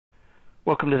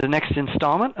Welcome to the next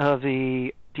installment of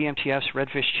the DMTF's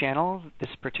Redfish channel. This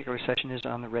particular session is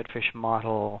on the Redfish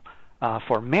model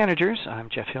for managers. I'm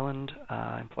Jeff Hilland,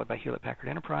 employed by Hewlett-Packard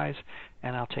Enterprise,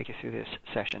 and I'll take you through this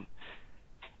session.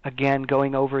 Again,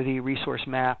 going over the resource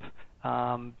map,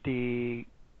 the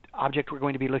object we're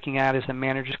going to be looking at is the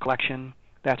managers collection.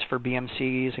 That's for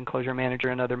BMCs, enclosure manager,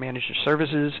 and other manager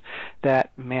services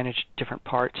that manage different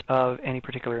parts of any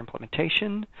particular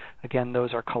implementation. Again,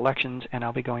 those are collections, and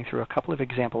I'll be going through a couple of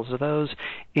examples of those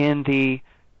in the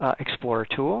Explorer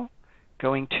tool.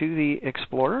 Going to the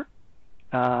Explorer,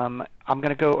 I'm going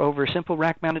to go over a simple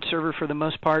rack-mounted server for the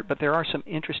most part, but there are some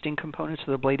interesting components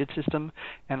of the bladed system,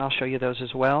 and I'll show you those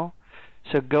as well.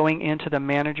 So going into the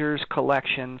managers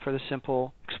collection for the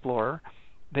simple Explorer,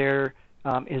 there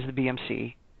is the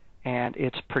BMC, and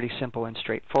it's pretty simple and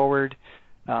straightforward.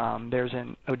 There's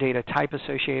an OData type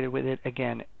associated with it.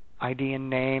 Again, ID and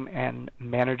name and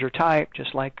manager type,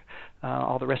 just like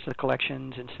all the rest of the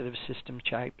collections. Instead of system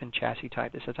type and chassis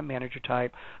type, this has a manager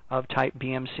type of type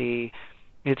BMC.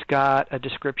 It's got a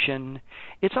description.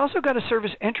 It's also got a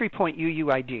service entry point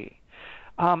UUID.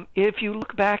 If you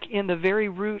look back in the very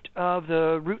root of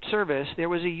the root service, there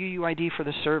was a UUID for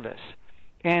the service.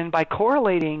 And by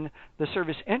correlating the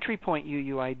service entry point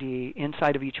UUID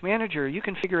inside of each manager, you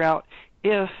can figure out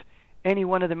if any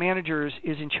one of the managers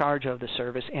is in charge of the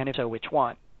service, and if so, which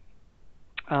one.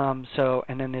 And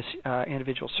then this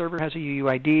individual server has a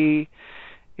UUID.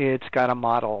 It's got a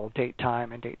model date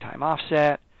time and date time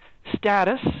offset.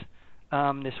 Status,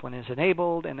 this one is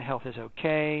enabled and the health is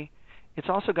okay. It's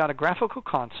also got a graphical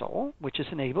console, which is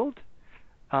enabled,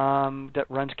 that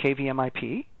runs KVM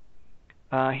IP.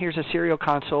 Here's a serial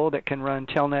console that can run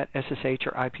Telnet, SSH,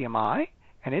 or IPMI,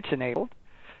 and it's enabled.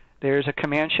 There's a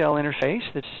command shell interface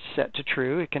that's set to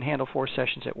true. It can handle 4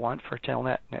 sessions at once for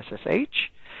Telnet and SSH.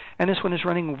 And this one is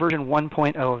running version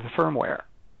 1.0 of the firmware.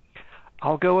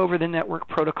 I'll go over the network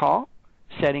protocol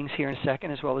settings here in a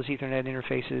second, as well as Ethernet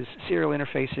interfaces, serial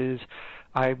interfaces.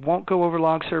 I won't go over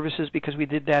log services because we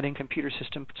did that in computer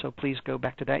system, so please go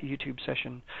back to that YouTube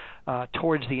session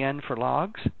towards the end for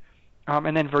logs.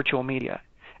 And then virtual media.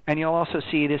 And you'll also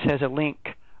see this has a link.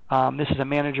 This is a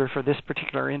manager for this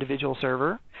particular individual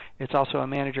server. It's also a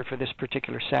manager for this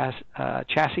particular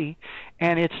chassis.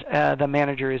 And it's the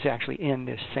manager is actually in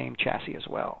this same chassis as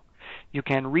well. You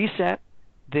can reset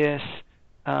this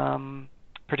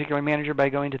particular manager by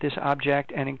going to this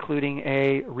object and including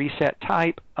a reset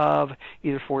type of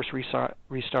either forced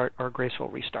restart or graceful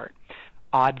restart.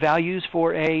 Odd values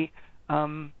for a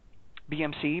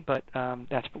BMC, but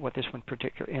that's what this one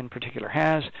in particular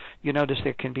has. You notice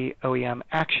there can be OEM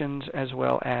actions as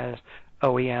well as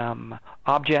OEM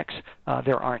objects.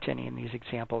 There aren't any in these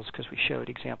examples because we showed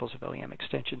examples of OEM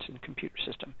extensions in the computer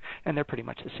system, and they're pretty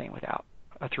much the same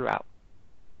throughout.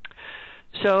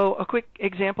 So a quick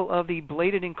example of the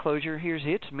bladed enclosure. Here's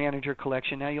its manager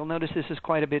collection. Now you'll notice this is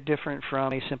quite a bit different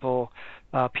from a simple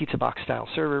pizza box style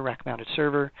server, rack-mounted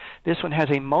server. This one has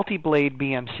a multi-blade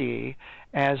BMC,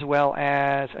 as well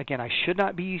as, again, I should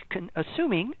not be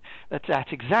assuming that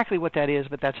that's exactly what that is,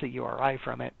 but that's the URI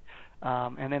from it.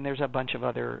 And then there's a bunch of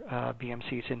other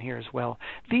BMCs in here as well.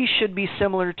 These should be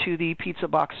similar to the pizza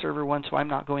box server one, so I'm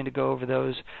not going to go over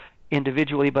those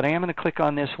individually, but I am going to click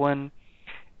on this one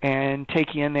and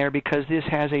take you in there because this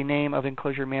has a name of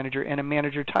enclosure manager and a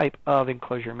manager type of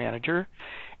enclosure manager.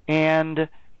 And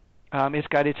it's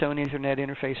got its own Ethernet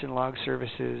interface and log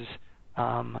services,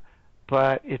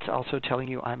 but it's also telling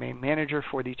you I'm a manager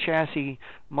for the chassis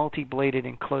multi-bladed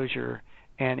enclosure,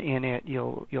 and in it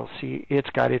you'll see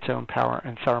it's got its own power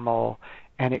and thermal,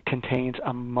 and it contains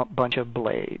a bunch of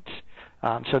blades.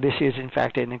 So this is, in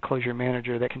fact, an enclosure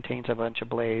manager that contains a bunch of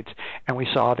blades, and we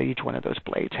saw that each one of those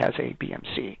blades has a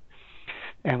BMC.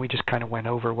 And we just kind of went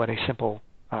over what a simple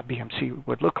BMC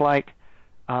would look like.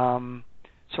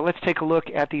 So let's take a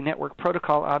look at the network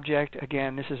protocol object.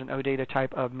 Again, this is an OData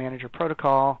type of manager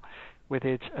protocol with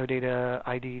its OData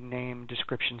ID name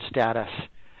description status.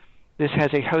 This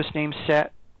has a host name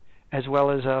set as well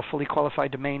as a fully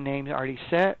qualified domain name already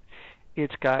set.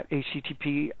 It's got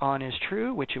HTTP on is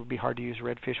true, which it would be hard to use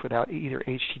Redfish without either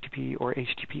HTTP or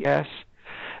HTTPS.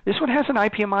 This one has an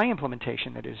IPMI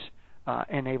implementation that is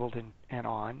enabled and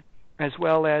on, as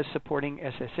well as supporting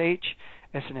SSH,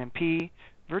 SNMP,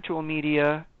 virtual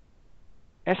media,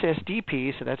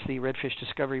 SSDP, so that's the Redfish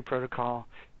Discovery Protocol,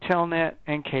 Telnet,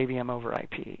 and KVM over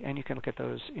IP. And you can look at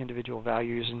those individual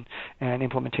values, and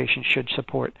implementation should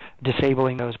support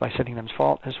disabling those by setting them as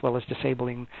default, as well as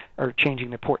disabling or changing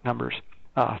the port numbers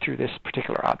through this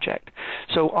particular object.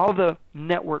 So all the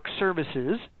network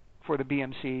services for the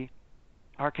BMC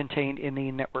are contained in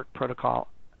the network protocol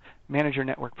Manager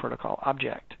Network Protocol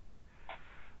object.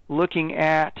 Looking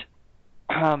at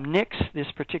NICs, this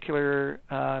particular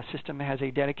system has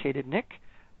a dedicated NIC.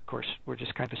 Of course, we're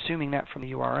just kind of assuming that from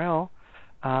the URL.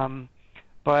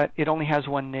 But it only has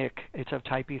one NIC. It's of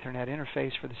type Ethernet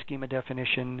interface for the schema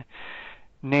definition.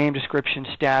 Name, description,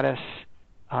 status,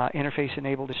 interface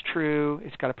enabled is true.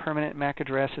 It's got a permanent MAC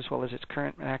address as well as its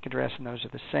current MAC address, and those are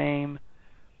the same.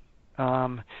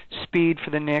 Speed for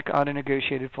the NIC,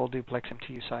 auto-negotiated full duplex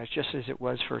MTU size, just as it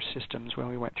was for systems when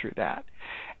we went through that.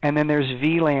 And then there's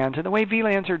VLANs. And the way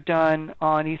VLANs are done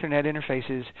on Ethernet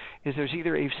interfaces is there's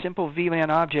either a simple VLAN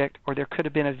object or there could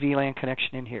have been a VLAN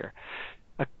connection in here,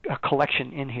 a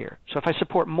collection in here. So if I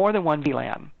support more than one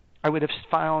VLAN, I would have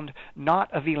found not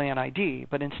a VLAN ID,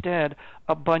 but instead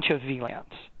a bunch of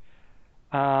VLANs,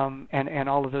 and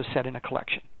all of those set in a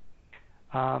collection.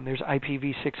 There's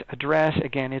IPv6 address.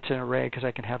 Again, it's an array because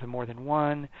I can have more than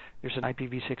one. There's an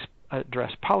IPv6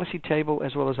 address policy table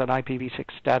as well as an IPv6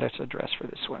 status address for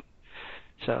this one.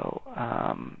 So,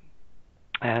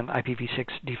 and IPv6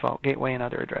 default gateway and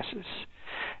other addresses.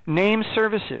 Name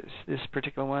services. This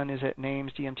particular one is at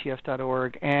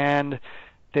namesdmtf.org, and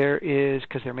there is,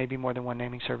 because there may be more than one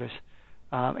naming service.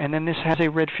 And then this has a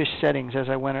Redfish settings, as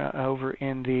I went over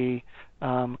in the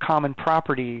common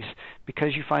properties.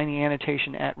 Because you find the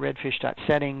annotation at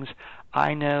redfish.settings,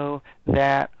 I know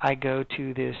that I go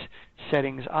to this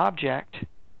settings object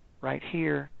right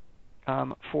here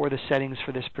for the settings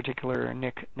for this particular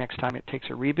NIC next time it takes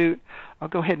a reboot. I'll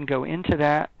go ahead and go into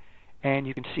that, and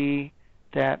you can see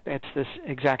that it's this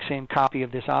exact same copy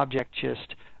of this object,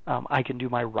 just I can do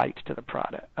my writes to the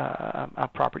product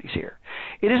properties here.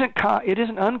 It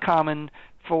isn't uncommon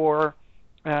for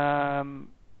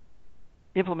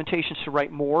implementations to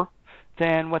write more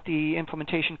than what the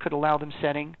implementation could allow them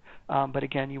setting, but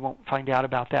again, you won't find out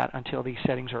about that until these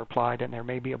settings are applied, and there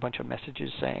may be a bunch of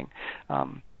messages saying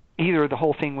either the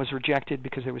whole thing was rejected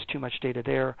because there was too much data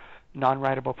there,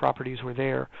 non-writable properties were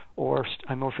there, or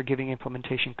a more forgiving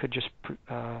implementation could just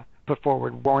put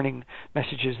forward warning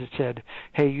messages that said,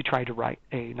 hey, you tried to write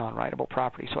a non-writable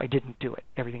property, so I didn't do it.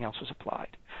 Everything else was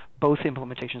applied. Both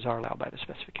implementations are allowed by the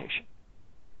specification.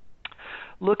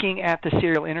 Looking at the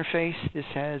serial interface, this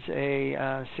has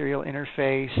a serial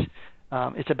interface.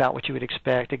 It's about what you would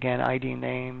expect. Again, ID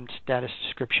name, status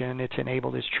description, it's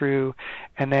enabled as true.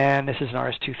 And then this is an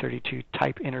RS-232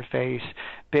 type interface.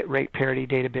 Bit rate parity,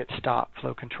 data bit stop,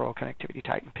 flow control, connectivity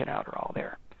type, and pinout are all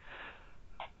there.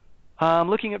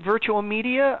 Looking at virtual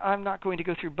media, I'm not going to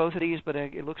go through both of these, but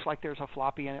it looks like there's a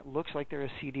floppy and it looks like there's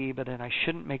a CD, but then I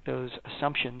shouldn't make those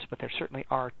assumptions, but there certainly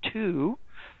are two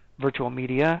virtual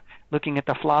media. Looking at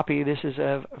the floppy, this is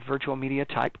a virtual media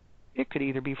type. It could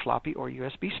either be floppy or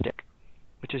USB stick,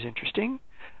 which is interesting.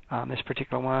 This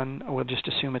particular one, we'll just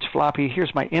assume it's floppy.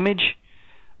 Here's my image,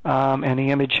 and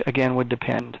the image, again, would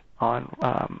depend on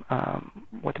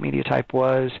what the media type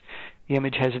was. The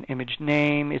image has an image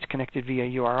name. It's connected via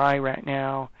URI right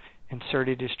now.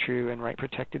 Inserted is true, and write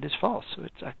protected is false. So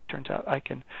it turns out I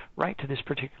can write to this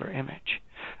particular image.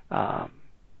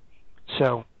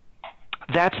 So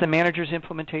that's the manager's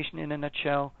implementation in a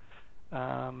nutshell.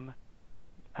 Again,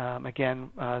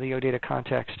 the OData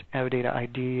context, OData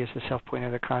ID is the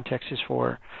self-pointer. The context is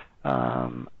for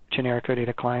generic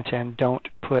OData clients, and don't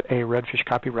put a Redfish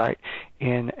copyright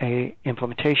in a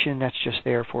implementation. That's just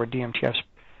there for DMTF's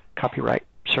copyright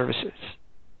services.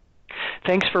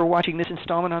 Thanks for watching this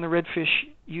installment on the Redfish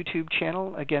YouTube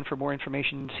channel. Again, for more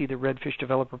information, see the Redfish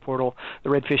Developer Portal, the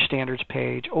Redfish Standards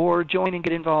page, or join and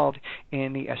get involved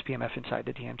in the SPMF inside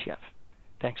the DMTF.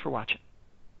 Thanks for watching.